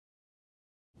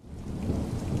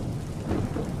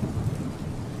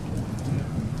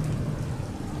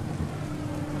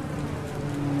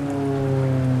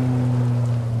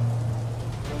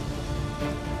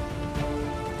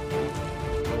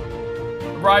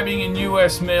arriving in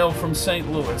U.S. mail from St.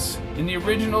 Louis in the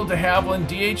original de Havilland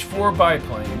DH-4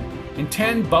 biplane and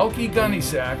 10 bulky gunny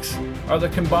sacks are the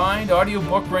combined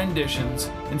audiobook renditions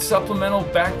and supplemental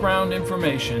background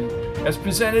information as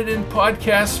presented in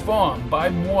podcast form by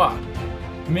moi,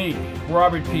 me,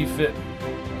 Robert P. Fitton.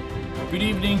 Good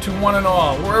evening to one and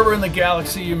all, wherever in the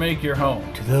galaxy you make your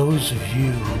home. To those of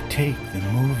you who take the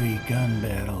movie gun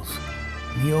battles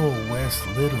in the Old West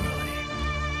literally,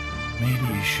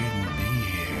 maybe you shouldn't be here.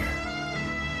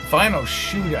 The final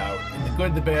shootout in The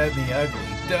Good, the Bad, and the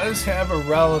Ugly does have a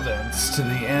relevance to the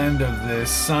end of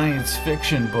this science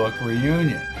fiction book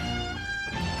reunion.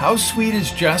 How sweet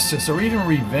is justice, or even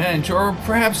revenge, or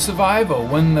perhaps survival,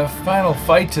 when the final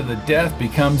fight to the death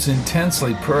becomes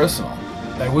intensely personal?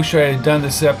 I wish I had done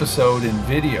this episode in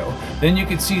video. Then you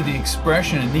could see the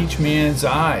expression in each man's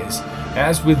eyes,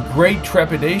 as with great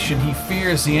trepidation he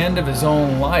fears the end of his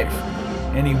own life,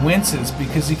 and he winces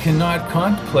because he cannot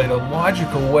contemplate a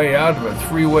logical way out of a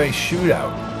three-way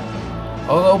shootout.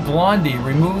 Although Blondie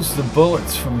removes the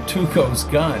bullets from Tuco's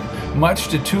gun, much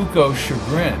to Tuco's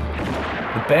chagrin,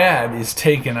 the bad is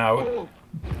taken out,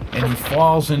 and he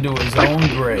falls into his own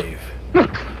grave.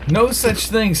 No such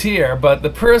things here, but the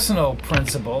personal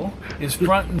principle is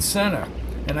front and center,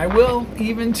 and I will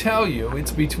even tell you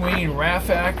it's between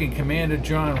Rafac and Commander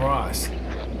John Ross.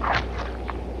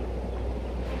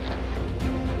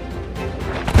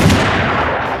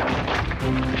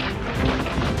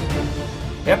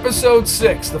 Episode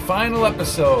 6, the final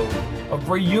episode of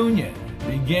Reunion,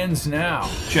 begins now.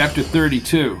 Chapter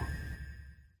 32.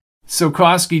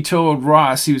 Tsiolkovsky told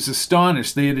Ross he was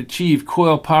astonished they had achieved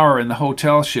coil power in the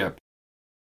hotel ship.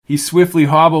 He swiftly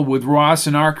hobbled with Ross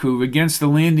and Arkuv against the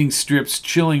landing strip's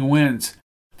chilling winds.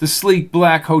 The sleek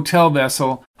black hotel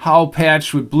vessel,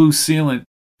 hull-patched with blue sealant,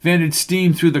 vented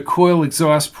steam through the coil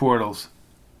exhaust portals.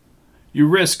 You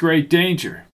risk great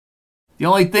danger. The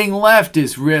only thing left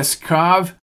is risk,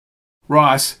 Cov.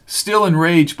 Ross, still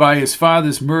enraged by his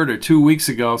father's murder 2 weeks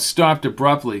ago, stopped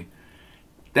abruptly.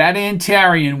 That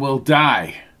Antarian will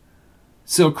die.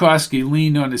 Tsiolkovsky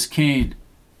leaned on his cane.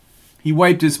 He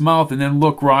wiped his mouth and then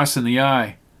looked Ross in the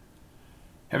eye.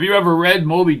 Have you ever read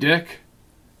Moby Dick?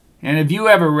 And have you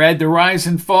ever read The Rise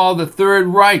and Fall of the Third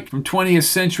Reich from 20th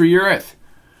Century Earth?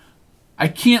 I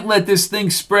can't let this thing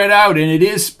spread out, and it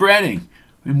is spreading.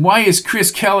 And why is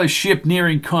Chris Keller's ship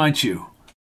nearing Conchu?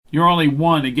 You're only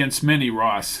one against many,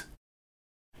 Ross.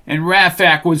 And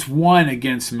Rafac was one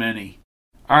against many.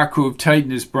 Arkuv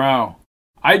tightened his brow.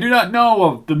 I do not know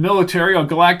of the military or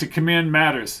galactic command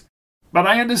matters, but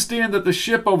I understand that the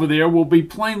ship over there will be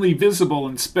plainly visible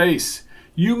in space.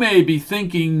 You may be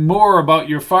thinking more about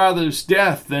your father's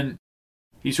death than...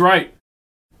 He's right.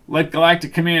 Let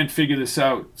galactic command figure this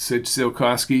out, said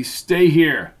Tsiolkovsky. Stay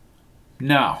here.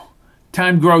 No.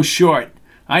 Time grows short.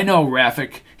 I know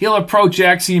Rafac. He'll approach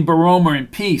Axiom Baroma in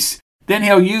peace. Then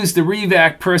he'll use the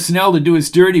revac personnel to do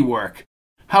his dirty work.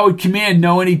 How would command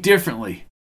know any differently?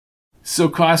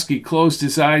 Tsiolkovsky closed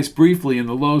his eyes briefly in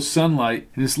the low sunlight,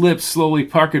 and his lips slowly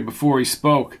puckered before he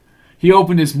spoke. He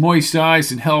opened his moist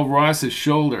eyes and held Ross's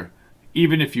shoulder.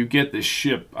 Even if you get this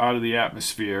ship out of the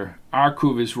atmosphere,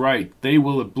 Arkuv is right. They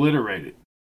will obliterate it.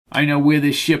 I know where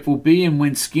this ship will be and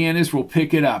when scanners will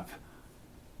pick it up.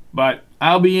 But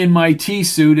I'll be in my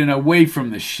T-suit and away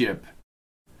from the ship.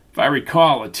 If I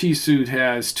recall, a T-suit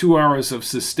has 2 hours of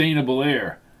sustainable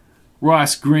air.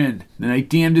 Ross grinned. Then I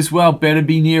damned as well better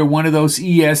be near one of those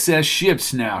ESS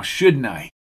ships now, shouldn't I?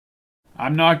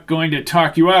 I'm not going to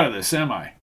talk you out of this, am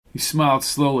I? He smiled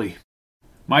slowly.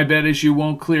 My bet is you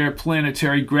won't clear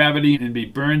planetary gravity and be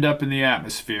burned up in the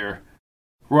atmosphere.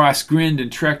 Ross grinned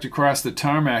and trekked across the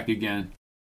tarmac again.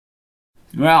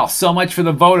 Well, so much for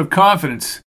the vote of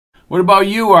confidence. What about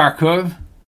you, Arkuv?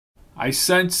 I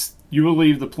sense you will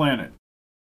leave the planet.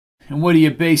 And what do you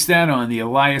base that on, the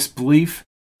Elias belief?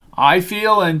 I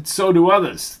feel, and so do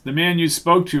others. The man you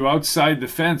spoke to outside the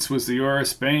fence was the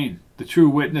Horus Bane, the true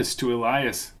witness to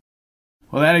Elias.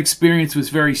 Well, that experience was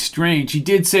very strange. He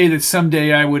did say that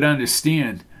someday I would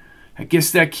understand. I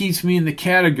guess that keeps me in the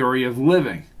category of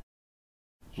living.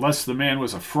 Unless the man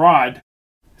was a fraud,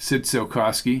 said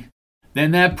Tsiolkovsky.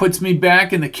 Then that puts me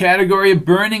back in the category of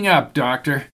burning up,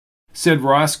 Doctor, said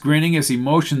Ross, grinning as he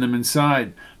motioned them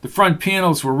inside. The front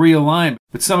panels were realigned,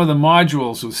 but some of the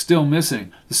modules were still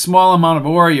missing. The small amount of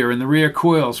Aurea in the rear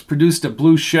coils produced a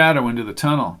blue shadow into the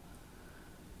tunnel.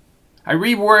 I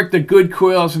reworked the good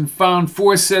coils and found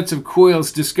 4 sets of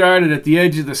coils discarded at the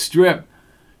edge of the strip.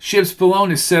 Ship's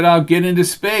balloon is set out get into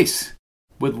space.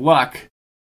 With luck.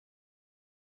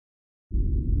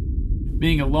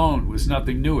 Being alone was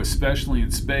nothing new, especially in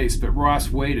space, but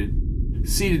Ross waited.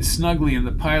 seated snugly in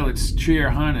the pilot's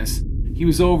chair harness, he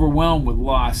was overwhelmed with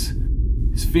loss.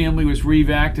 His family was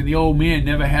revac'd, and the old man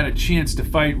never had a chance to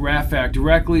fight Rafac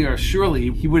directly, or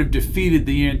surely he would have defeated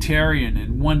the Antarian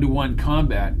in one-to-one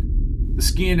combat. The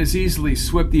scanners easily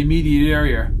swept the immediate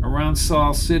area around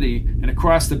Sol City and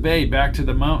across the bay back to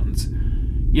the mountains,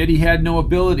 yet he had no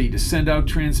ability to send out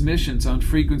transmissions on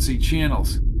frequency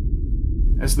channels.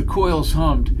 As the coils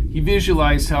hummed, he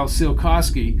visualized how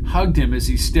Tsiolkovsky hugged him as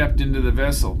he stepped into the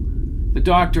vessel. The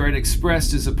doctor had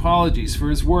expressed his apologies for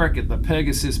his work at the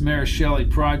Pegasus-Merisheli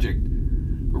Project,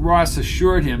 but Ross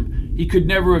assured him he could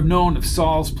never have known of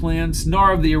Sol's plans,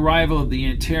 nor of the arrival of the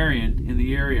Antarian in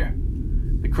the area.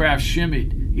 The craft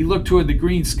shimmied. He looked toward the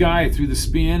green sky through the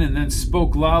span and then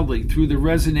spoke loudly through the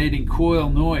resonating coil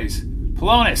noise.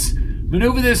 "Polonus,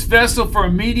 maneuver this vessel for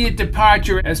immediate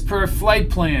departure as per flight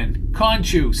plan.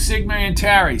 Conchu, Sigma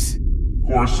Antares."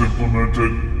 Course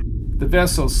implemented. The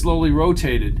vessel slowly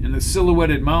rotated, and the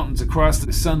silhouetted mountains across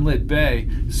the sunlit bay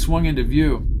swung into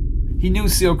view. He knew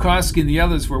Tsiolkovsky and the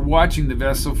others were watching the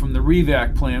vessel from the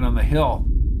revac plant on the hill.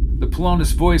 The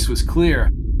Polonus voice was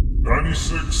clear.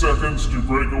 96 seconds to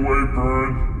breakaway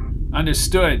burn.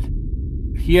 Understood.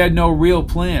 He had no real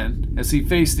plan, as he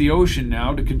faced the ocean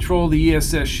now, to control the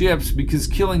ESS ships, because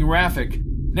killing Rafac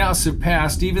now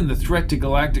surpassed even the threat to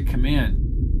Galactic Command.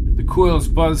 The coils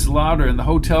buzzed louder and the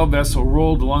hotel vessel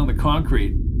rolled along the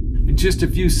concrete. In just a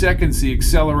few seconds, the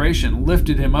acceleration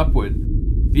lifted him upward.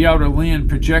 The outer land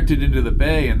projected into the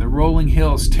bay and the rolling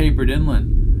hills tapered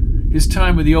inland. His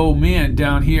time with the old man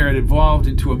down here had evolved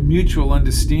into a mutual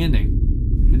understanding,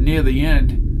 and near the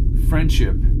end,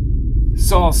 friendship.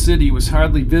 Sol City was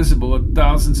hardly visible at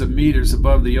thousands of meters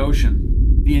above the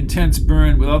ocean. The intense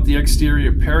burn without the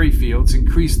exterior perifields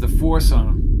increased the force on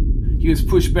him. He was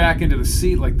pushed back into the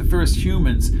seat like the first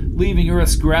humans, leaving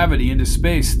Earth's gravity into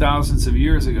space thousands of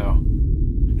years ago.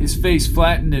 His face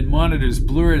flattened and monitors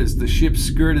blurred as the ship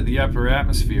skirted the upper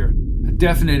atmosphere. A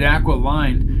definite aqua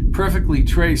line perfectly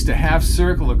traced a half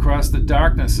circle across the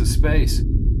darkness of space.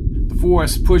 The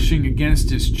force pushing against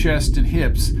his chest and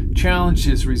hips challenged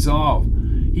his resolve.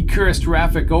 He cursed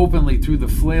Rafac openly through the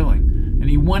flailing, and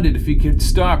he wondered if he could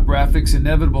stop Rafac's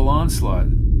inevitable onslaught.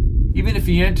 Even if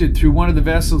he entered through one of the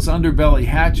vessel's underbelly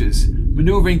hatches,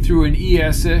 maneuvering through an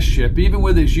ESS ship, even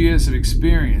with his years of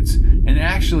experience, and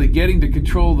actually getting to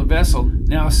control the vessel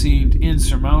now seemed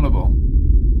insurmountable.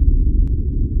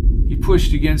 He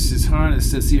pushed against his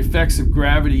harness as the effects of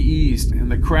gravity eased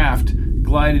and the craft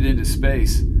glided into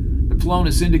space. The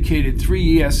Polonus indicated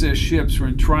 3 ESS ships were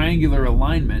in triangular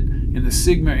alignment in the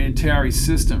Sigma Antares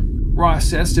system.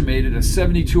 Ross estimated a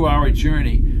 72-hour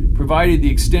journey, provided the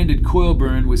extended coil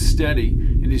burn was steady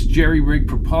and his jerry-rigged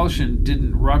propulsion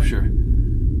didn't rupture.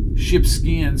 Ship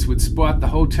scans would spot the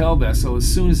hotel vessel as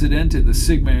soon as it entered the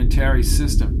Sigma Antares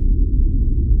system.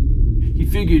 He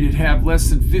figured he'd have less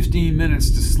than 15 minutes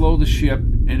to slow the ship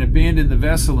and abandon the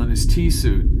vessel in his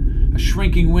T-suit. A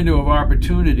shrinking window of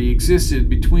opportunity existed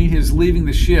between his leaving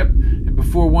the ship and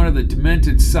before one of the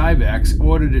demented Cyvacs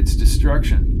ordered its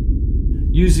destruction.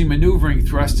 Using maneuvering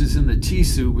thrusters in the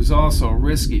T-suit was also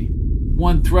risky.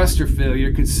 One thruster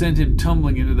failure could send him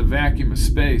tumbling into the vacuum of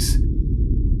space.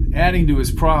 Adding to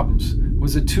his problems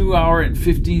was a 2-hour and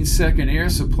 15-second air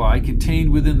supply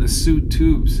contained within the suit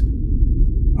tubes.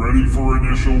 "Ready for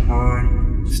initial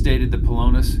burn," stated the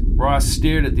Polonus. Ross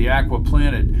stared at the aqua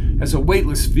planet as a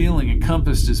weightless feeling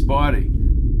encompassed his body.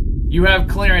 "You have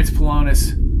clearance,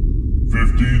 Polonus."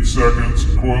 15 seconds.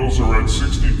 Coils are at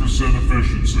 60%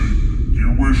 efficiency. Do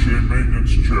you wish a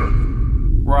maintenance check?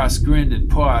 Ross grinned and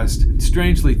paused, and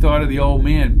strangely thought of the old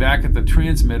man back at the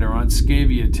transmitter on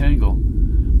Scaeva Tengal.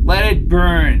 "Let it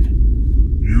burn."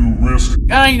 You risk...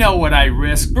 "I know what I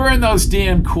risk. Burn those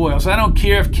damn coils. I don't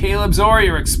care if Caleb's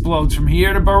Orier explodes from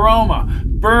here to Baroma.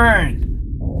 Burn!"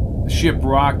 The ship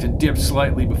rocked and dipped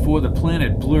slightly before the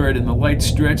planet blurred and the light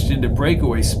stretched into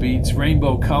breakaway speeds,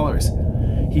 rainbow colors.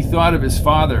 He thought of his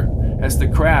father as the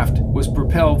craft was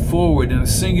propelled forward in a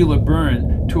singular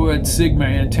burn toward Sigma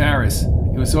Antares.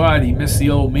 It was odd he missed the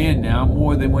old man now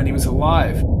more than when he was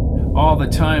alive. All the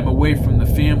time away from the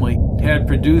family had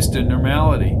produced a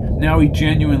normality. Now he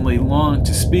genuinely longed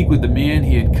to speak with the man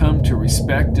he had come to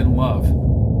respect and love.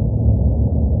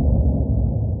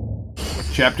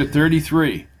 Chapter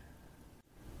 33.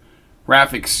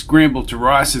 Rafac scrambled to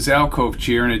Ross's alcove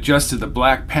chair and adjusted the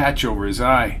black patch over his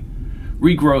eye.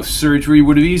 Regrowth surgery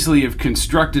would easily have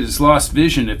constructed his lost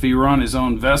vision if he were on his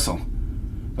own vessel.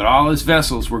 But all his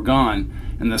vessels were gone,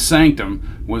 and the sanctum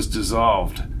was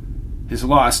dissolved. His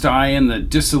lost eye and the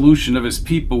dissolution of his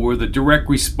people were the direct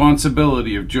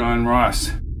responsibility of John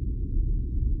Ross.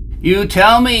 You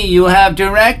tell me you have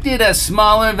directed a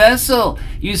smaller vessel.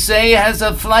 You say it has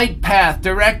a flight path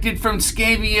directed from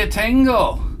Scaeva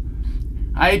Tengal.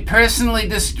 I personally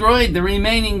destroyed the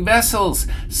remaining vessels.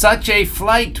 Such a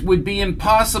flight would be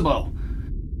impossible.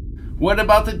 What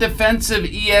about the defensive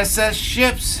ESS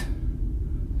ships?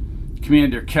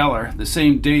 Commander Keller, the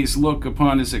same dazed look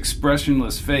upon his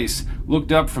expressionless face,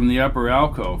 looked up from the upper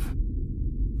alcove.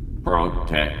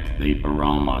 Protect the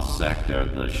Baroma sector,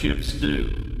 the ships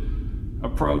do.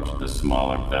 Approach the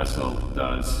smaller vessel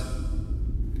does.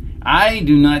 I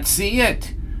do not see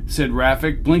it, said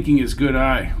Rafac, blinking his good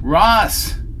eye.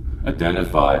 Ross!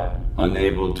 Identified.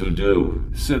 Unable to do,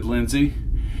 said Lindsay.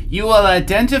 You will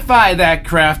identify that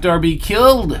craft or be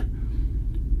killed.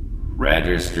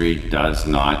 Registry does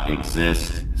not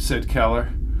exist, said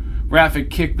Keller.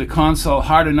 Rafac kicked the console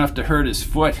hard enough to hurt his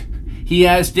foot. He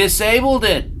has disabled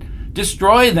it.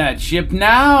 Destroy that ship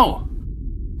now.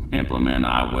 Implement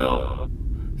I will,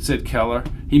 said Keller.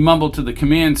 He mumbled to the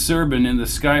command Serban in the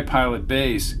sky pilot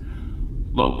bays.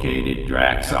 Located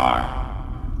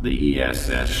Draxar. The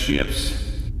ESS ships.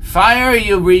 Fire,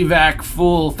 you revac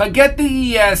fool! Forget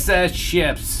the ESS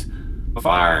ships!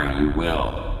 Fire you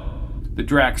will. The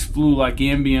Drax flew like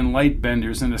ambient light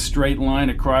benders in a straight line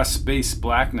across space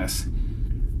blackness.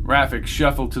 Rafac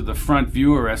shuffled to the front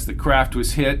viewer as the craft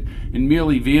was hit and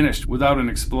merely vanished without an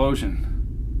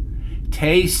explosion.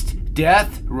 Taste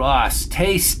death, Ross,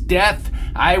 taste death!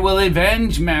 I will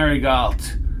avenge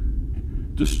Marigold!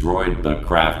 Destroyed the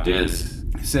craft is,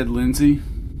 said Lindsay.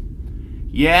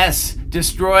 Yes,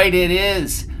 destroyed it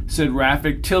is, said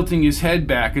Rafac, tilting his head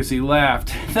back as he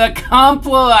laughed. The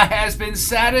Comploa has been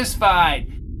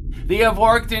satisfied. The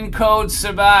Avorkton Code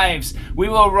survives. We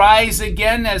will rise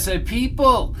again as a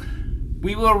people.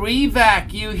 We will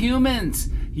revac you humans.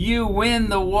 You win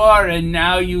the war and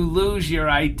now you lose your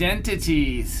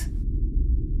identities.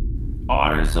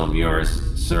 Orders of yours,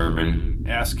 Serban?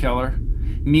 Asked Keller.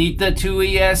 Meet the 2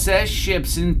 ESS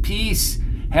ships in peace.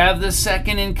 Have the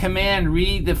second in command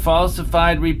read the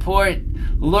falsified report.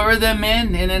 Lure them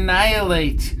in and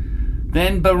annihilate.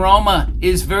 Then Baroma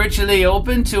is virtually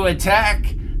open to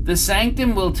attack. The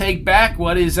Sanctum will take back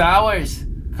what is ours.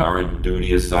 Current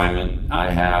duty assignment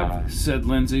I have, said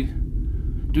Lindsay.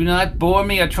 Do not bore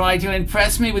me or try to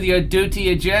impress me with your duty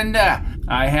agenda.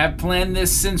 I have planned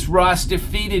this since Ross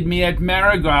defeated me at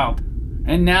Marigold,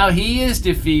 and now he is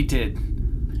defeated.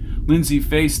 Lindsay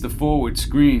faced the forward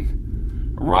screen.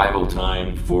 Arrival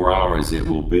time, 4 hours it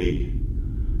will be.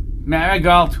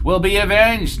 Marigold will be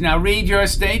avenged. Now read your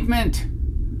statement.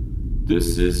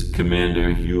 This is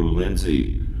Commander Hugh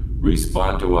Lindsay.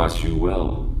 Respond to us you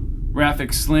will.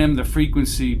 Rafac slammed the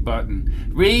frequency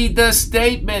button. Read the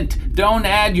statement. Don't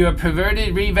add your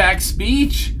perverted revac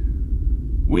speech.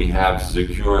 We have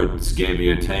secured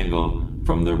Scaeva Tengal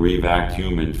from the revac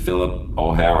human Philip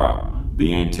O'Hara.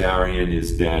 The Antarian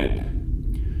is dead.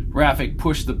 Rafac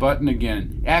pushed the button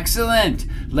again. Excellent!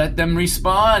 Let them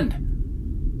respond.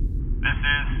 This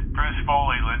is Bruce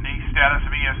Foley, Lindy. Status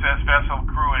of ESS vessel,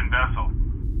 crew and vessel.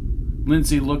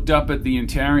 Lindsay looked up at the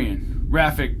Antarian.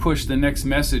 Rafac pushed the next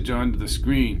message onto the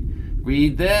screen.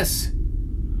 Read this.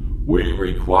 We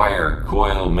require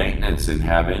coil maintenance and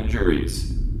have injuries.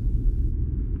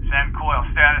 Send coil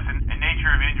status and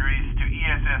nature of injuries to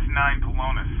ESS-9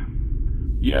 Polonus.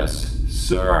 Yes,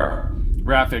 sir.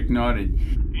 Rafac nodded.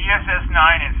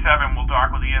 ESS-9 and 7 will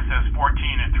dock with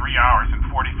ESS-14 in 3 hours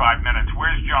and 45 minutes.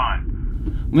 Where's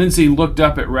John? Lindsay looked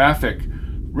up at Rafac.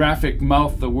 Rafac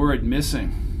mouthed the word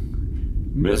missing.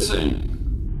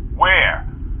 Missing? Where?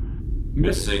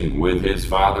 Missing with his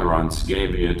father on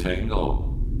Scaeva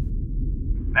Tengal.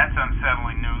 That's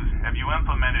unsettling news. Have you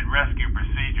implemented rescue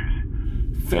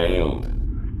procedures? Failed.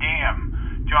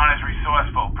 Damn. John is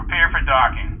resourceful. Prepare for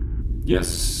docking. Yes,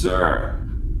 sir.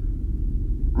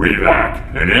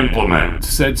 Revac and implement,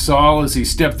 said Sol as he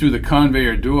stepped through the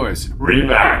conveyor doors.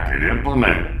 Revac and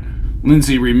implement.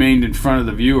 Lindsay remained in front of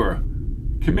the viewer.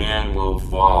 Command will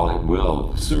fall at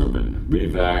will, Serban.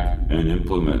 Revac and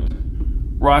implement.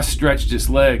 Ross stretched his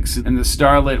legs in the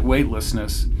starlit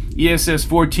weightlessness.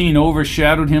 ESS-14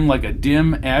 overshadowed him like a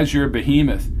dim azure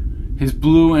behemoth. His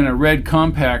blue and a red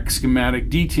compact schematic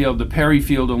detailed the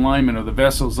perifield alignment of the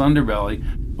vessel's underbelly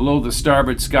below the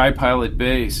starboard sky pilot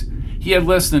bays. He had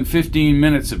less than 15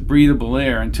 minutes of breathable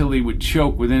air until he would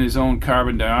choke within his own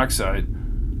carbon dioxide.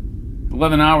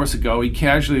 11 hours ago, he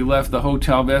casually left the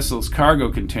hotel vessel's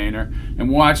cargo container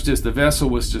and watched as the vessel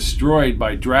was destroyed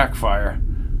by Drac fire.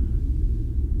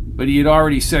 But he had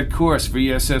already set course for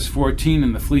ESS-14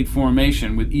 in the fleet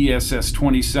formation with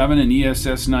ESS-27 and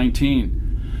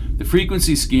ESS-19. The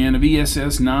frequency scan of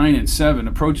ESS 9 and 7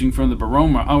 approaching from the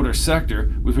Baroma outer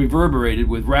sector was reverberated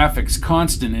with Rafac's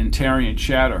constant Antarian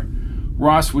chatter.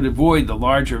 Ross would avoid the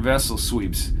larger vessel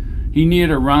sweeps. He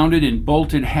neared a rounded and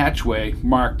bolted hatchway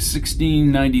marked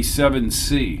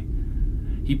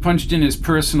 1697C. He punched in his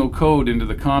personal code into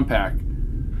the compact.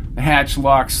 The hatch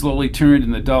lock slowly turned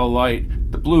in the dull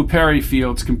light. The blue Perry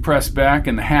fields compressed back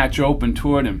and the hatch opened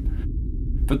toward him.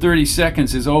 For 30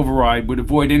 seconds, his override would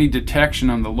avoid any detection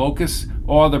on the locus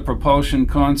or the propulsion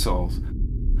consoles.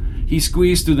 He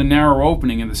squeezed through the narrow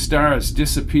opening and the stars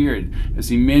disappeared as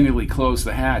he manually closed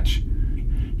the hatch.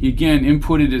 He again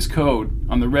inputted his code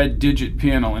on the red digit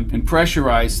panel and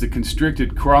pressurized the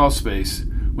constricted crawl space.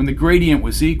 When the gradient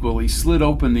was equal, he slid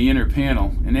open the inner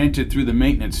panel and entered through the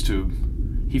maintenance tube.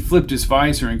 He flipped his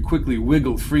visor and quickly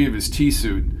wiggled free of his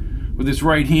T-suit. With his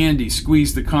right hand, he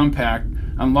squeezed the compact,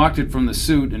 unlocked it from the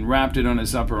suit, and wrapped it on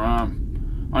his upper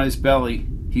arm. On his belly,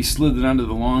 he slid it under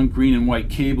the long green and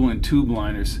white cable and tube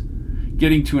liners.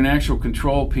 Getting to an actual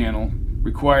control panel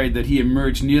required that he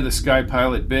emerge near the Sky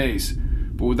Pilot base,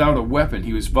 but without a weapon,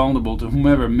 he was vulnerable to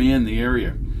whomever manned the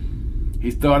area. He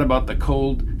thought about the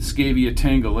cold, Scaeva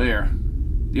Tengal air.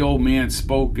 The old man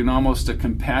spoke in almost a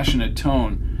compassionate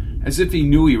tone, as if he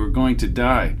knew he were going to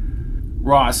die.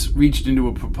 Ross reached into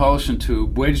a propulsion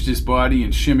tube, wedged his body,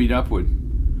 and shimmied upward.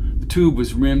 The tube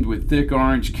was rimmed with thick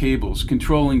orange cables,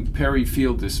 controlling Perry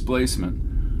field displacement.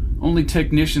 Only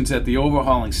technicians at the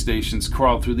overhauling stations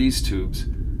crawled through these tubes.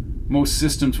 Most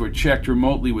systems were checked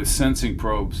remotely with sensing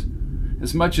probes.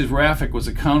 As much as Rafac was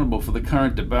accountable for the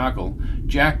current debacle,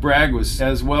 Jack Bragg was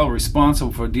as well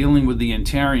responsible for dealing with the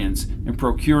Antarians and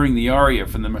procuring the Aria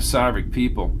from the Cyvac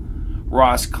people.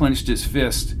 Ross clenched his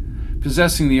fist.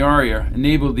 Possessing the Aria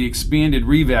enabled the expanded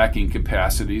revacing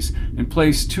capacities and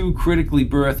placed 2 critically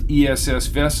berthed ESS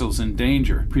vessels in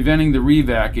danger, preventing the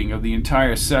revacing of the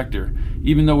entire sector,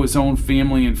 even though his own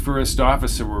family and first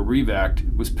officer were revaced,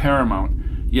 was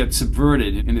paramount, yet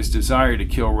subverted in his desire to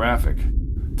kill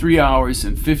Rafac. 3 hours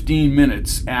and 15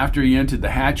 minutes after he entered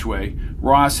the hatchway,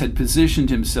 Ross had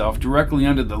positioned himself directly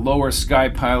under the lower Sky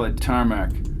Pilot tarmac.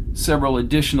 Several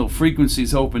additional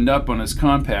frequencies opened up on his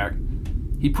compact.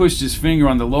 He pushed his finger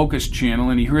on the locus channel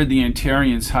and he heard the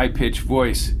Antarian's high-pitched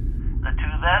voice. The 2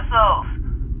 vessels.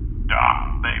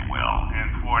 Dock, they will,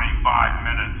 in 45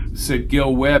 minutes, said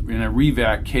Gil Webb in a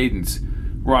revac cadence.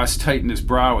 Ross tightened his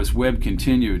brow as Webb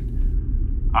continued.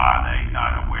 Are they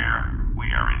not aware we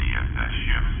are in ESS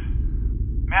ships?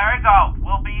 Marigold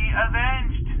will be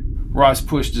avenged. Ross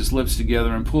pushed his lips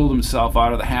together and pulled himself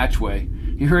out of the hatchway.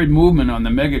 He heard movement on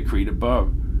the megacrete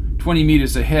above. 20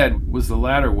 meters ahead was the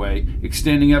ladderway,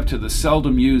 extending up to the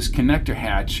seldom-used connector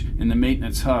hatch in the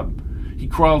maintenance hub. He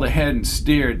crawled ahead and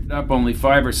stared up only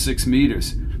 5 or 6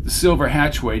 meters. The silver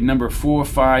hatchway, number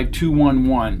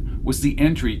 45211, was the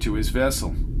entry to his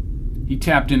vessel. He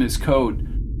tapped in his code.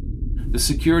 The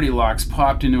security locks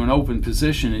popped into an open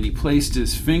position and he placed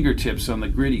his fingertips on the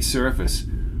gritty surface.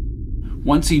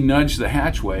 Once he nudged the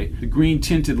hatchway, the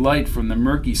green-tinted light from the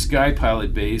murky Sky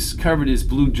Pilot base covered his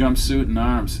blue jumpsuit and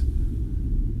arms.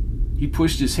 He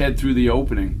pushed his head through the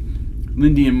opening.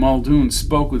 Lindy and Muldoon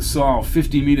spoke with Sol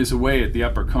 50 meters away at the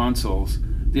upper consoles.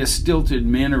 Their stilted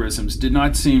mannerisms did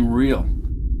not seem real.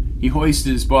 He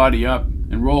hoisted his body up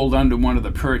and rolled under one of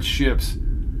the perched ships.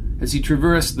 As he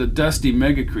traversed the dusty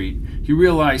megacrete, he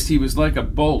realized he was like a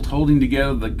bolt holding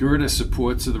together the girder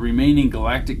supports of the remaining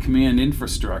Galactic Command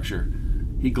infrastructure.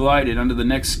 He glided under the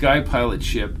next Sky Pilot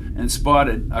ship and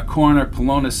spotted a corner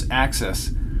Polonus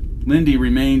access. Lindy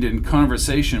remained in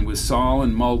conversation with Sol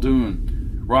and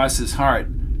Muldoon. Ross's heart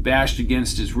bashed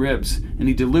against his ribs, and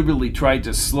he deliberately tried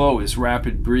to slow his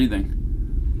rapid breathing.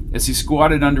 As he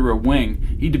squatted under a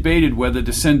wing, he debated whether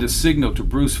to send a signal to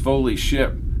Bruce Foley's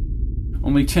ship.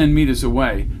 Only 10 meters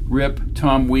away, Rip,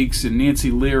 Tom Weeks, and Nancy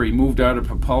Leary moved out of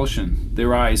propulsion,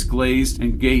 their eyes glazed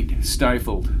and gait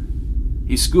stifled.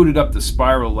 He scooted up the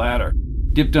spiral ladder,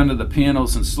 dipped under the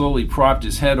panels, and slowly propped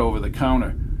his head over the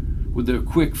counter. With a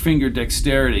quick finger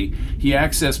dexterity, he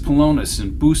accessed Polonus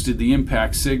and boosted the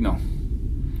impact signal.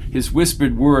 His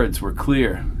whispered words were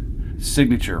clear.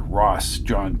 Signature, Ross,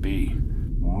 John B.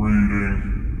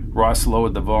 Reading. Ross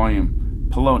lowered the volume.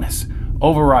 Polonus,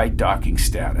 override docking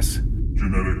status.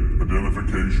 Genetic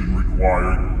identification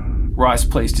required. Ross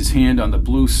placed his hand on the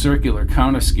blue circular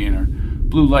counter scanner.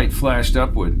 Blue light flashed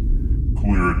upward.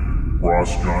 Cleared.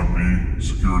 Ross John B.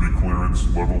 Security clearance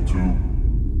level 2.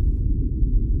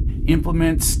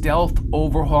 Implement stealth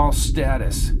overhaul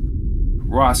status.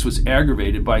 Ross was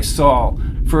aggravated by Sol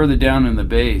further down in the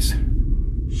base.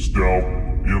 Stealth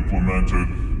implemented.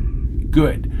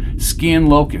 Good. Scan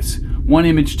locus. 1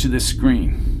 image to the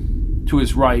screen. To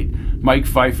his right, Mike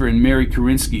Pfeiffer and Mary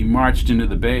Korinsky marched into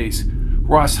the base.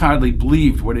 Ross hardly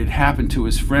believed what had happened to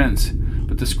his friends,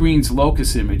 but the screen's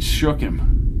locus image shook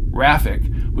him.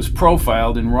 Rafac was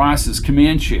profiled in Ross's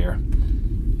command chair.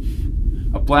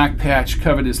 A black patch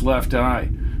covered his left eye.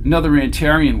 Another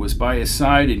Antarian was by his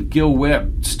side, and Gil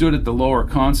Webb stood at the lower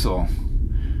console.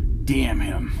 Damn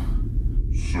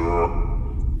him. Sir.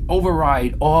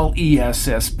 Override all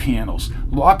ESS panels.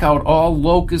 Lock out all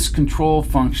locus control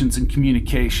functions and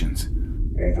communications.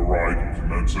 Override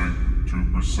commencing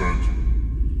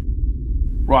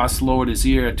 2%. Ross lowered his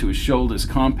ear to his shoulder's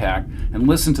compact and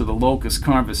listened to the locus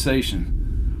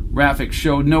conversation. Rafac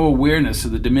showed no awareness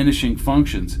of the diminishing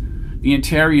functions. The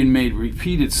Antarian made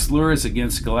repeated slurs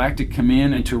against Galactic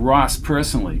Command and to Ross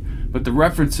personally, but the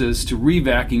references to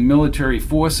revacing military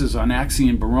forces on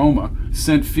Axion Baroma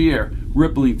sent fear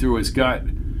rippling through his gut.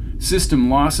 System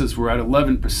losses were at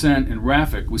 11%, and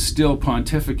Rafac was still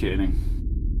pontificating.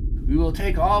 We will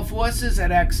take all forces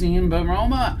at Axion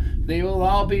Baroma. They will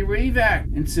all be revaced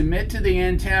and submit to the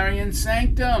Antarian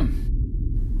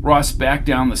sanctum. Ross backed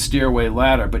down the stairway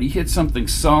ladder, but he hit something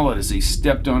solid as he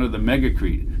stepped onto the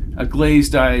megacrete. A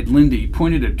glazed-eyed Lindy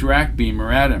pointed a drac beamer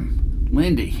at him.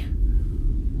 Lindy.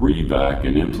 Revac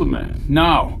and implement.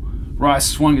 No. Ross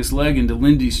swung his leg into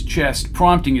Lindy's chest,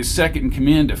 prompting his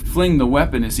second-in-command to fling the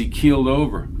weapon as he keeled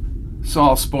over.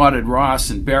 Sol spotted Ross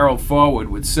and barreled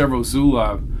forward with several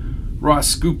Zulav. Ross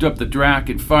scooped up the drac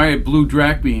and fired blue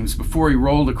drac beams before he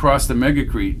rolled across the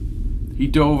megacrete. He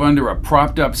dove under a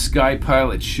propped-up sky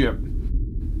pilot ship.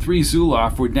 3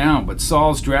 Zulav were down, but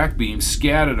Sol's drac beams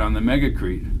scattered on the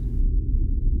megacrete.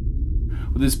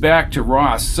 With his back to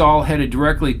Ross, Sol headed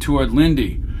directly toward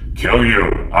Lindy. Kill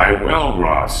you. I will,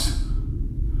 Ross.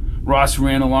 Ross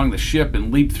ran along the ship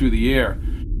and leaped through the air.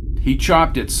 He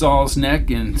chopped at Sol's neck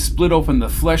and split open the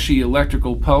fleshy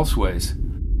electrical pulseways.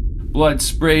 Blood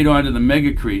sprayed onto the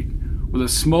megacrete. With a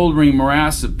smoldering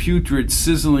morass of putrid,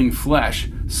 sizzling flesh,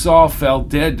 Sol fell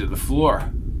dead to the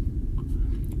floor.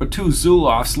 But 2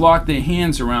 Zulofs locked their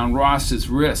hands around Ross's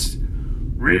wrist.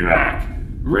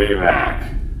 Revac.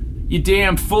 Revac. You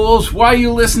damn fools! Why are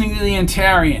you listening to the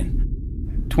Antarian?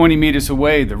 20 meters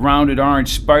away, the rounded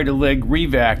orange spider-leg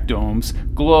revac domes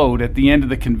glowed at the end of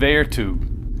the conveyor tube.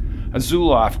 A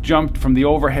Zulof jumped from the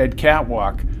overhead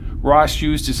catwalk. Ross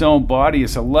used his own body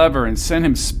as a lever and sent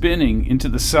him spinning into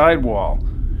the sidewall.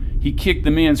 He kicked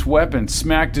the man's weapon,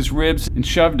 smacked his ribs, and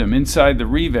shoved him inside the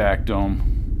revac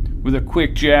dome. With a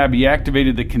quick jab, he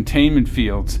activated the containment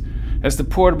fields. As the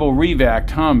portable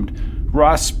revac hummed,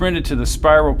 Ross sprinted to the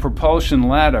spiral propulsion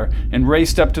ladder and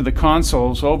raced up to the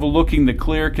consoles overlooking the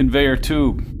clear conveyor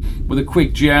tube. With a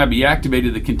quick jab, he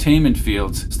activated the containment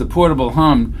fields. As the portable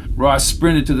hummed, Ross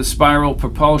sprinted to the spiral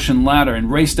propulsion ladder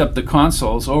and raced up the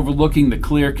consoles overlooking the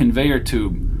clear conveyor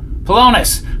tube.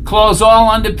 Polonus, close all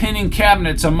underpinning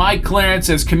cabinets on my clearance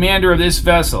as commander of this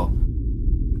vessel.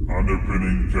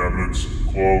 Underpinning cabinets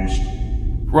closed.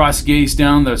 Ross gazed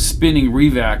down the spinning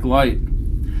revac light.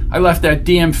 I left that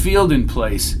damn field in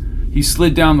place. He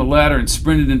slid down the ladder and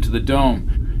sprinted into the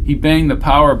dome. He banged the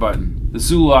power button. The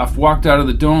Zulof walked out of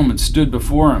the dome and stood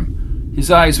before him.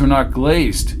 His eyes were not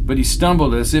glazed, but he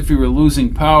stumbled as if he were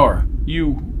losing power.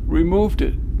 You removed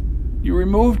it. You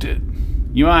removed it.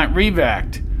 You aren't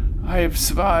revaced. I have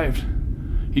survived.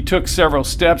 He took several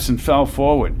steps and fell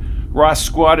forward. Ross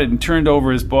squatted and turned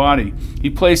over his body. He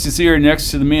placed his ear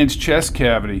next to the man's chest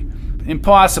cavity.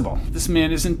 Impossible. This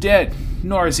man isn't dead,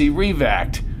 nor is he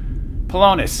revaced.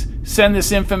 Polonus, send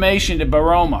this information to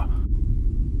Baroma.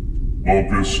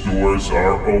 Locus doors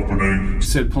are opening,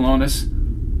 said Polonus.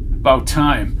 About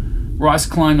time. Ross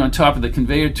climbed on top of the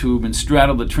conveyor tube and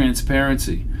straddled the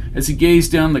transparency. As he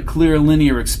gazed down the clear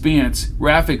linear expanse,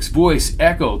 Rafac's voice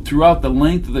echoed throughout the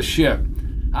length of the ship.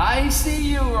 I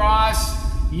see you, Ross.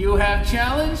 You have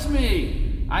challenged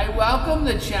me. I welcome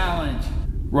the challenge.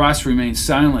 Ross remained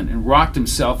silent and rocked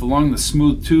himself along the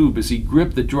smooth tube as he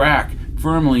gripped the drac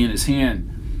firmly in his hand.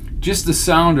 Just the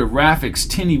sound of Rafac's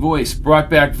tinny voice brought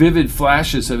back vivid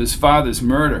flashes of his father's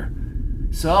murder.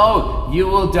 So, you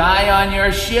will die on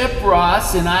your ship,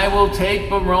 Ross, and I will take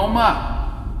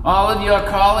Baroma. All of your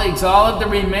colleagues, all of the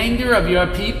remainder of your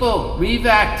people,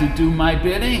 revac to do my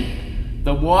bidding.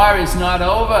 The war is not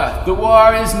over. The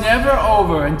war is never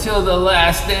over until the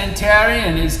last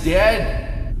Antarian is dead.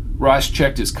 Ross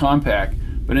checked his compact,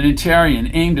 but an Antarian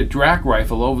aimed a drac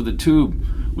rifle over the tube.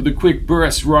 With a quick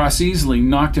burst, Ross easily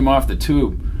knocked him off the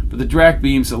tube, but the drac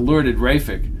beams alerted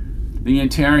Rafac. The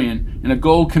Antarian, in a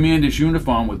gold commander's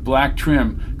uniform with black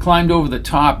trim, climbed over the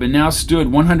top and now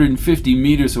stood 150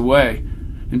 meters away.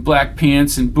 In black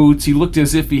pants and boots, he looked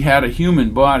as if he had a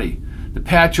human body. The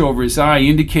patch over his eye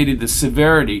indicated the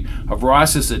severity of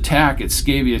Ross's attack at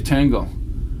Scaeva Tengal.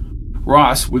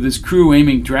 Ross, with his crew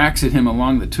aiming Drax at him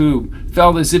along the tube,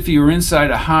 felt as if he were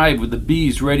inside a hive with the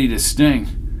bees ready to sting.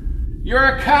 "You're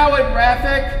a coward,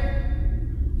 Rafac.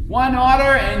 One order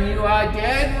and you are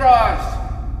dead, Ross.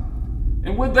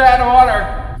 And with that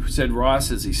order," said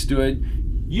Ross as he stood,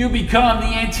 "you become the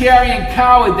Antarian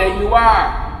coward that you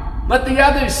are. Let the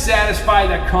others satisfy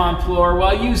the complore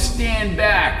while you stand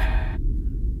back."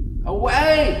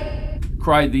 "Away!"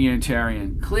 cried the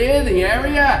Antarian. "Clear the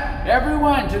area!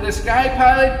 Everyone to the Sky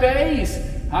Pilot base!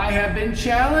 I have been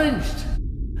challenged!"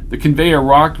 The conveyor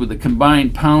rocked with the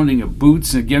combined pounding of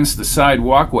boots against the side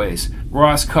walkways.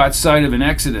 Ross caught sight of an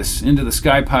exodus into the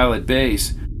Sky Pilot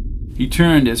base. He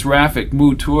turned as Rafac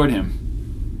moved toward him.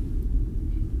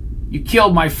 "You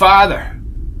killed my father."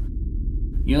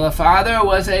 "Your father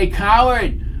was a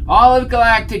coward. All of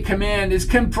Galactic Command is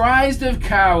comprised of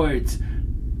cowards.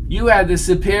 You had the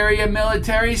superior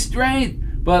military strength,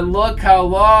 but look how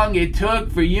long it took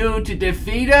for you to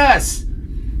defeat us."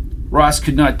 Ross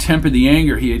could not temper the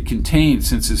anger he had contained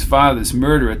since his father's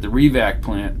murder at the Revac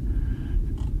plant.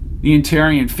 The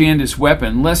Antarian fanned his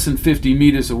weapon less than 50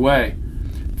 meters away.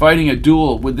 Fighting a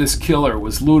duel with this killer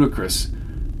was ludicrous.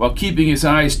 While keeping his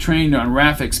eyes trained on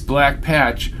Rafac's black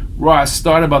patch, Ross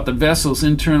thought about the vessel's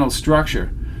internal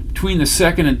structure. Between the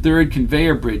second and third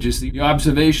conveyor bridges, the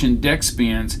observation deck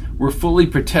spans were fully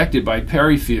protected by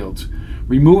perifields.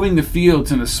 Removing the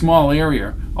fields in a small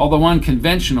area, although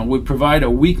unconventional, would provide a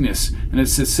weakness and a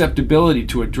susceptibility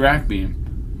to a drac beam.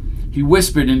 He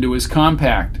whispered into his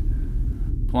compact.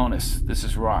 "Polonus, this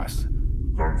is Ross.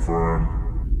 Confirm.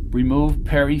 Remove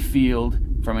perifield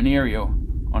from an area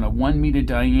on a 1 meter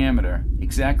diameter,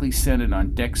 exactly centered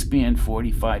on deck span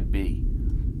 45B.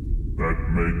 That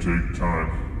may take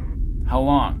time. How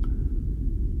long?"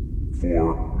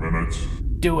 4 minutes.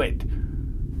 "Do it."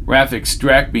 Rafac's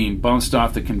drac beam bounced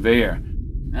off the conveyor.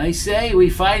 "I say we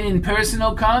fight in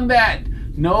personal combat.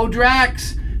 No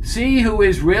Drax. See who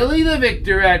is really the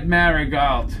victor at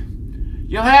Marigold."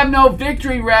 "You'll have no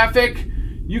victory, Rafac.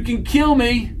 You can kill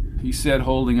me," he said,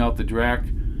 holding out the drac.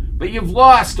 "But you've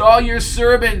lost all your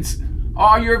servants,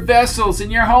 all your vessels,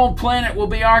 and your home planet will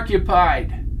be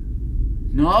occupied."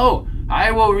 "No,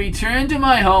 I will return to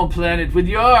my home planet with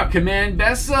your command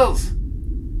vessels."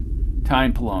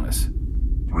 "Time, Polonus."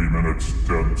 3 minutes,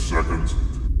 10 seconds.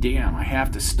 "Damn, I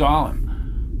have to stall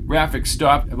him." Rafac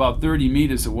stopped about 30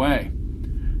 meters away.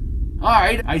 "All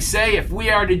right, I say if we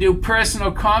are to do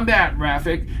personal combat,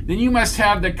 Rafac, then you must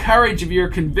have the courage of your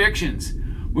convictions.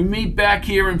 We meet back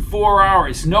here in 4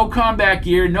 hours. No combat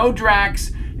gear, no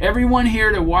Drax. Everyone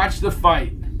here to watch the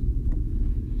fight."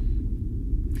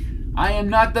 "I am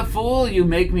not the fool you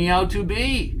make me out to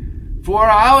be. 4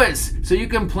 hours, so you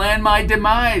can plan my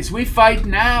demise. We fight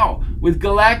now, with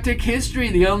galactic history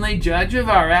the only judge of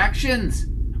our actions.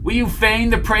 Will you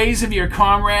feign the praise of your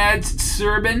comrades,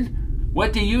 Serban?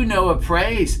 What do you know of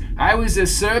praise? I was a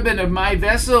servant of my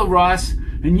vessel, Ross,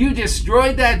 and you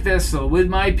destroyed that vessel with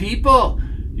my people.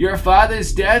 Your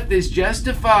father's death is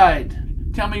justified.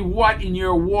 Tell me what in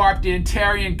your warped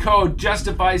Antarian code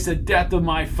justifies the death of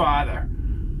my father."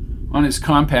 On his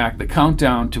compact, the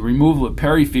countdown to removal of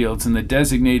perifields in the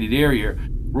designated area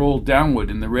rolled downward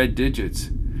in the red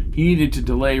digits. He needed to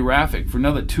delay Rafac for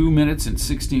another 2 minutes and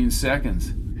 16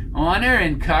 seconds. "Honor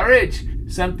and courage,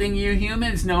 something you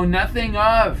humans know nothing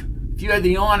of. If you had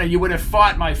the honor, you would have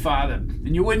fought my father,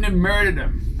 and you wouldn't have murdered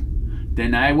him.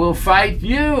 Then I will fight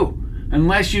you,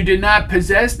 unless you do not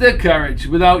possess the courage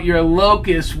without your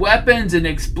locust weapons and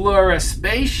Explorer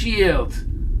space shield."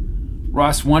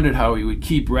 Ross wondered how he would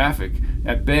keep Rafac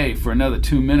at bay for another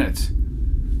 2 minutes.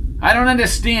 "I don't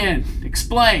understand.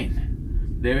 Explain."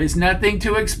 "There is nothing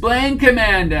to explain,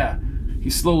 Commander." He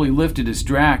slowly lifted his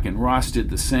drac, and Ross did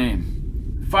the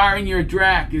same. "Firing your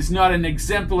drac is not an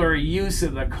exemplary use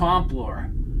of the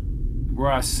complore."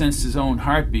 Ross sensed his own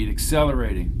heartbeat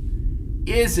accelerating.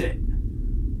 "Is it?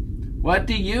 What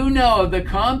do you know of the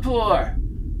complore?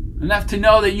 Enough to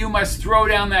know that you must throw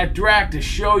down that drac to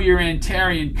show your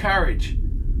Antarian courage.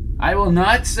 I will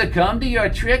not succumb to your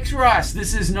tricks, Ross.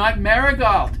 This is not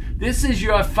Marigold. This is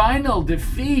your final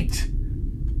defeat."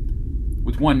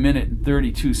 With 1 minute and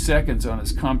 32 seconds on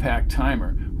his compact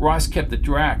timer, Ross kept the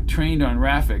drac trained on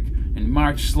Rafac and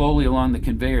marched slowly along the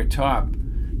conveyor top.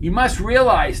 "You must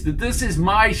realize that this is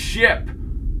my ship.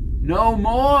 No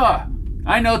more.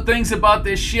 I know things about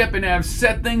this ship and have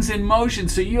set things in motion,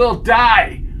 so you'll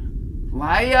die."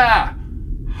 "Liar!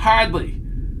 Hardly.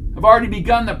 I've already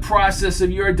begun the process of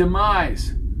your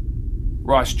demise."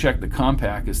 Ross checked the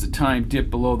compact as the time dipped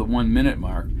below the 1 minute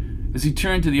mark. As he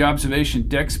turned to the observation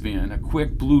deck span, a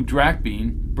quick blue drac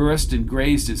beam burst and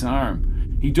grazed his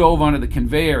arm. He dove onto the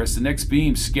conveyor as the next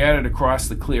beam scattered across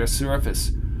the clear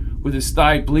surface. With his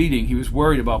thigh bleeding, he was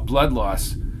worried about blood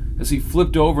loss. As he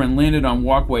flipped over and landed on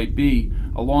walkway B,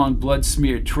 a long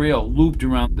blood-smeared trail looped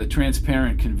around the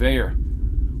transparent conveyor.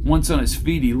 Once on his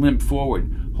feet, he limped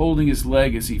forward, holding his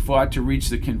leg as he fought to reach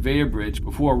the conveyor bridge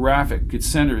before Rafac could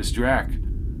center his drac.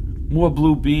 More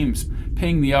blue beams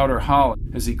pinged the outer hull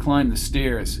as he climbed the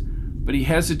stairs, but he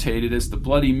hesitated as the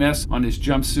bloody mess on his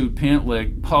jumpsuit pant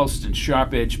leg pulsed in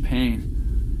sharp-edged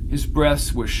pain. His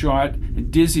breaths were short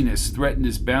and dizziness threatened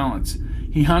his balance.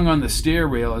 He hung on the stair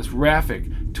rail as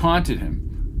Rafac taunted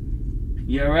him.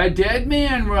 "You're a dead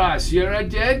man, Ross! You're a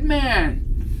dead man!"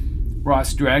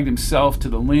 Ross dragged himself to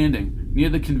the landing near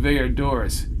the conveyor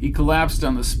doors. He collapsed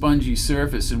on the spongy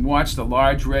surface and watched the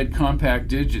large red compact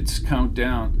digits count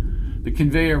down. The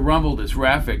conveyor rumbled as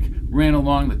Rafac ran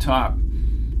along the top.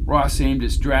 Ross aimed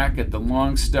his drac at the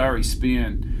long starry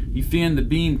span. He fanned the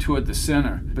beam toward the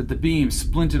center, but the beam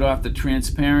splintered off the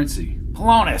transparency.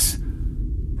 "Polonus!"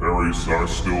 Parries are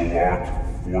still locked.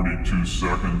 42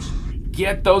 seconds.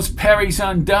 "Get those parries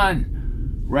undone!"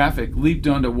 Rafac leaped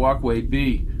onto walkway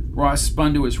B. Ross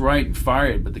spun to his right and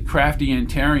fired, but the crafty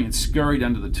Antarian scurried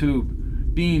under the tube.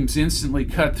 Beams instantly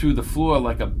cut through the floor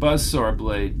like a buzzsaw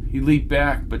blade. He leaped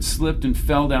back, but slipped and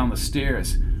fell down the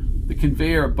stairs. The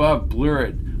conveyor above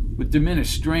blurred. With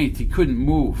diminished strength, he couldn't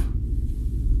move.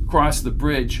 Across the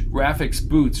bridge, Rafac's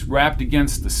boots rapped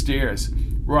against the stairs.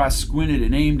 Ross squinted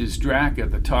and aimed his drac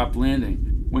at the top landing.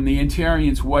 When the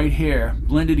Antarian's white hair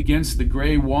blended against the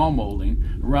gray wall molding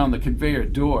around the conveyor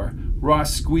door,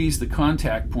 Ross squeezed the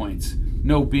contact points.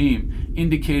 No beam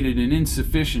indicated an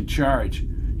insufficient charge.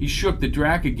 He shook the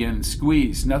drac again and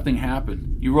squeezed. Nothing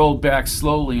happened. He rolled back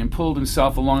slowly and pulled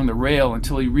himself along the rail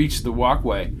until he reached the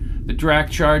walkway. The drac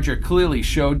charger clearly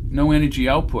showed no energy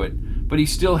output, but he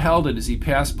still held it as he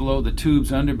passed below the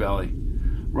tube's underbelly.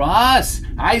 "Ross,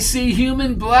 I see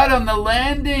human blood on the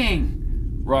landing!"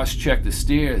 Ross checked the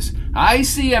stairs. "I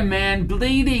see a man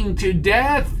bleeding to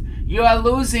death! You are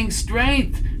losing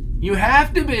strength! You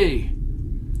have to be!"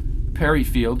 Parry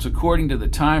fields, according to the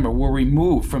timer, were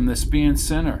removed from the span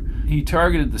center. He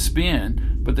targeted the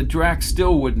span, but the drac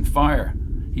still wouldn't fire.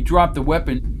 He dropped the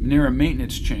weapon near a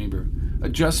maintenance chamber.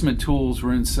 Adjustment tools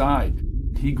were inside.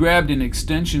 He grabbed an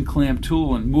extension clamp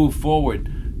tool and moved forward.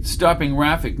 Stopping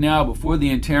Rafac now before the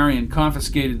Antarian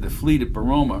confiscated the fleet at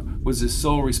Baroma was his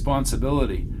sole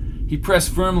responsibility. He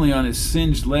pressed firmly on his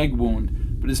singed leg wound,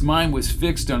 but his mind was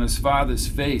fixed on his father's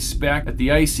face back at the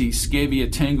icy Scaeva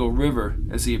Tengal River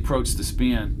as he approached the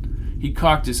span. He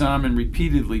cocked his arm and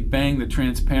repeatedly banged the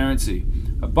transparency.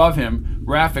 Above him,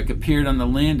 Rafac appeared on the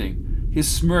landing. His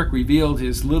smirk revealed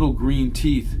his little green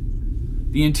teeth.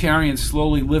 The Antarian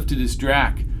slowly lifted his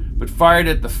drac, but fired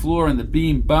at the floor and the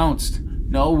beam bounced.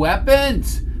 "No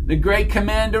weapons! The great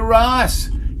Commander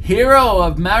Ross, hero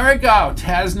of Marigout,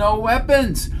 has no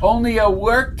weapons, only a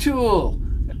work tool!"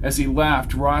 As he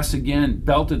laughed, Ross again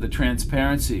belted the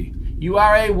transparency. "You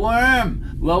are a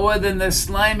worm, lower than the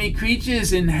slimy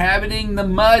creatures inhabiting the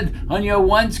mud on your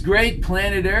once great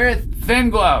planet Earth.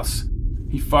 Fenglaus!"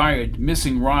 He fired,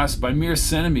 missing Ross by mere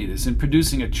centimeters and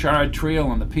producing a charred trail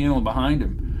on the panel behind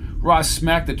him. Ross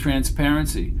smacked the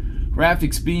transparency.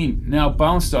 Rafac's beam now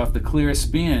bounced off the clear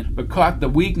span, but caught the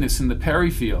weakness in the parry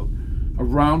field. A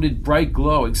rounded, bright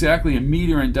glow, exactly a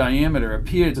meter in diameter,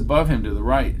 appeared above him to the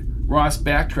right. Ross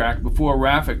backtracked before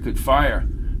Rafac could fire.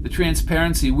 The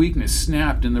transparency weakness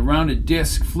snapped and the rounded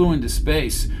disc flew into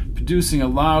space, producing a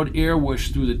loud air whoosh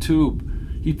through the tube.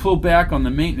 He pulled back on the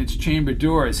maintenance chamber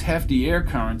door as hefty air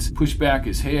currents pushed back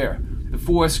his hair. The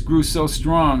force grew so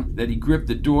strong that he gripped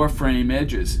the door frame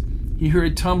edges. He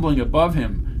heard tumbling above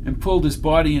him and pulled his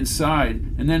body inside,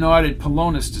 and then ordered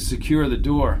Polonus to secure the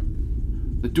door.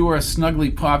 The door snugly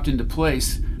popped into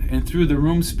place, and through the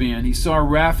room span he saw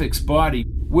Rafac's body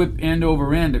whip end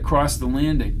over end across the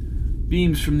landing.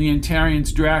 Beams from the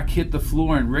Antarian's drac hit the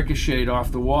floor and ricocheted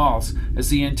off the walls as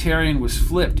the Antarian was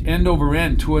flipped end over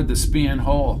end toward the span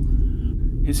hole.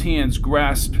 His hands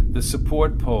grasped the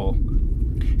support pole.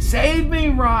 "Save me,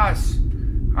 Ross!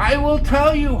 I will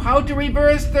tell you how to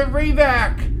reverse the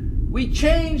revac! We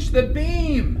changed the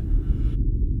beam!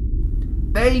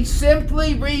 They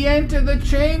simply re-enter the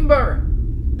chamber!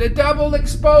 The double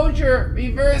exposure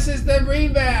reverses the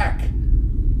revac!"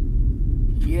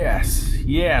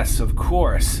 Yes, of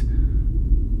course.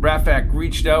 Rafac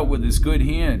reached out with his good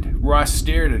hand. Ross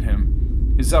stared at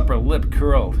him. His upper lip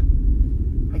curled.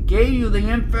 "I gave you the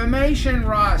information,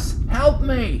 Ross. Help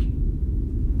me."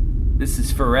 "This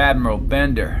is for Admiral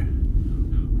Bender."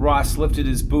 Ross lifted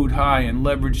his boot high and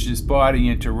leveraged his body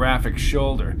into Rafac's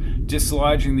shoulder,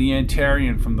 dislodging the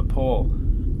Antarian from the pole.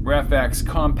 Rafac's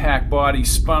compact body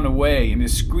spun away, and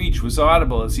his screech was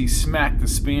audible as he smacked the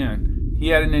span. He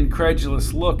had an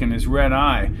incredulous look in his red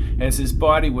eye as his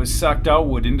body was sucked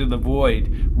outward into the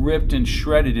void, ripped and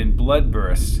shredded in blood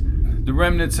bursts. The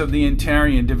remnants of the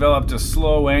Antarian developed a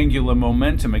slow angular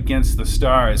momentum against the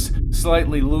stars,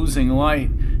 slightly losing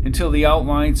light until the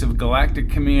outlines of Galactic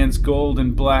Command's gold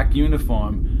and black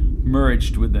uniform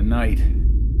merged with the night.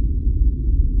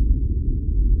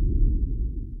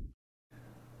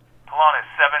 Polonus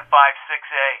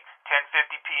 756A,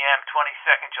 10:50 p.m.,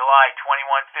 22nd July,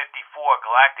 2154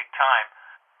 Galactic Time.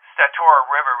 Statora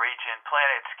River region,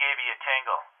 planet Scaeva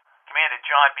Tengal. Commander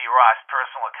John B. Ross,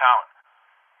 personal account.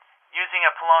 Using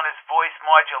a Polonus voice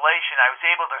modulation, I was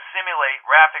able to simulate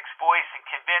Rafac's voice and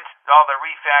convinced all the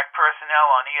refac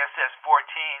personnel on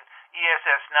ESS-14,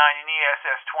 ESS-9, and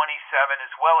ESS-27,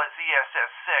 as well as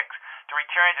ESS-6, to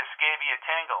return to Scaeva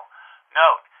Tengal.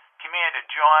 Note, Commander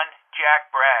John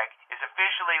Jack Bragg is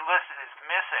officially listed as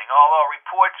missing, although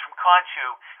reports from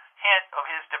Khonshu hint of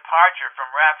his departure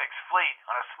from Rafac's fleet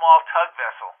on a small tug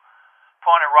vessel.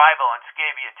 Upon arrival on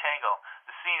Scaeva Tengal,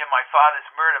 the scene of my father's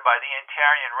murder by the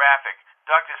Antarian Rafac,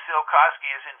 Dr. Tsiolkovsky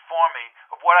has informed me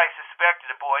of what I suspected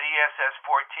aboard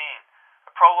ESS-14.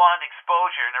 A prolonged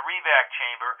exposure in a revac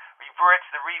chamber reverts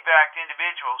the revaced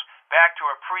individuals back to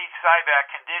a pre-Cyvac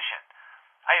condition.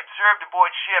 I observed aboard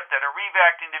ship that a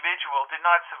revaced individual did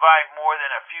not survive more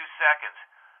than a few seconds.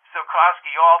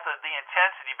 Tsiolkovsky altered the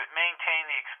intensity but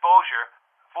maintained the exposure,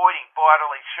 avoiding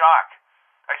bodily shock.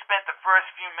 I spent the first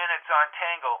few minutes on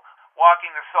Tengal, walking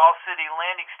the Sol City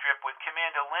landing strip with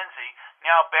Commander Lindy,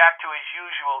 now back to his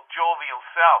usual jovial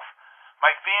self.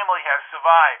 My family has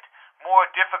survived. More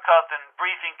difficult than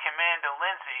briefing Commander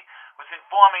Lindy was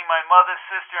informing my mother,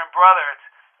 sister, and brothers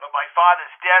of my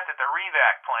father's death at the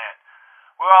revac plant.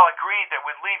 We all agreed that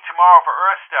we'd leave tomorrow for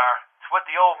Earthstar. It's what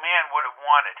the old man would have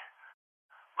wanted.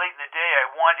 Late in the day,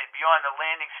 I wandered beyond the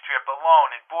landing strip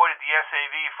alone and boarded the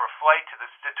SAV for a flight to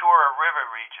the Statora River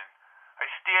region. I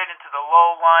stared into the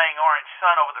low-lying orange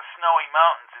sun over the snowy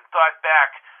mountains and thought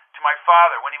back to my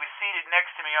father when he was seated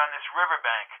next to me on this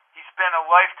riverbank. He spent a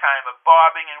lifetime of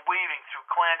bobbing and weaving through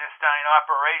clandestine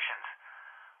operations.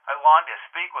 I longed to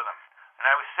speak with him, and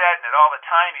I was saddened at all the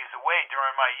time he was away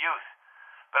during my youth.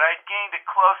 But I had gained a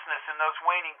closeness in those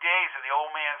waning days of the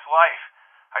old man's life.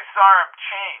 I saw him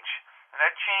change, and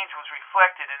that change was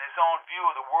reflected in his own view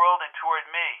of the world and toward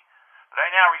me. But I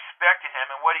now respected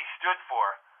him and what he stood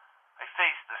for. I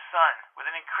faced the sun with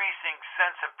an increasing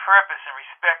sense of purpose and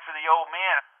respect for the old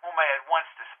man whom I had once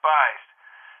despised.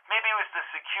 Maybe it was the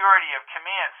security of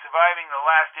command surviving the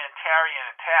last Antarian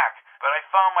attack, but I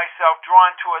found myself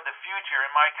drawn toward the future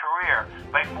in my career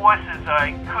by forces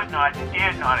I could not,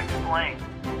 dared not explain.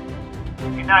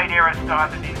 Good night,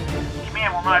 Aristophanes.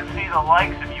 Command will not see the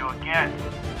likes of you again.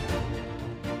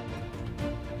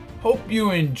 Hope you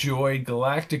enjoyed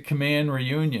Galactic Command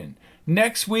Reunion.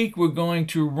 Next week we're going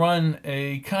to run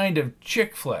a kind of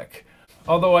chick flick,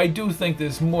 although I do think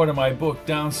there's more to my book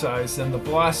Downsized than the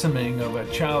blossoming of a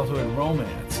childhood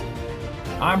romance.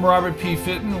 I'm Robert P.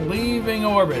 Fitton, leaving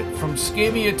orbit from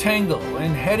Scaeva Tengal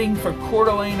and heading for Coeur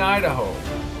d'Alene, Idaho,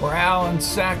 where Alan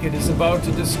Sackett is about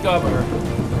to discover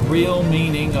the real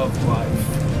meaning of life.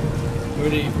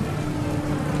 Good evening.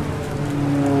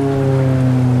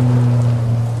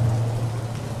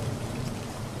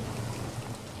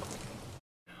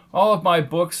 All of my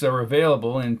books are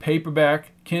available in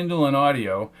paperback, Kindle, and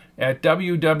audio at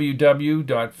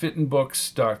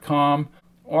www.fittonbooks.com,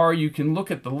 or you can look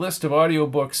at the list of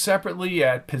audiobooks separately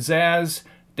at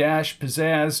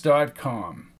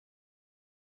pizzazz-pizzazz.com.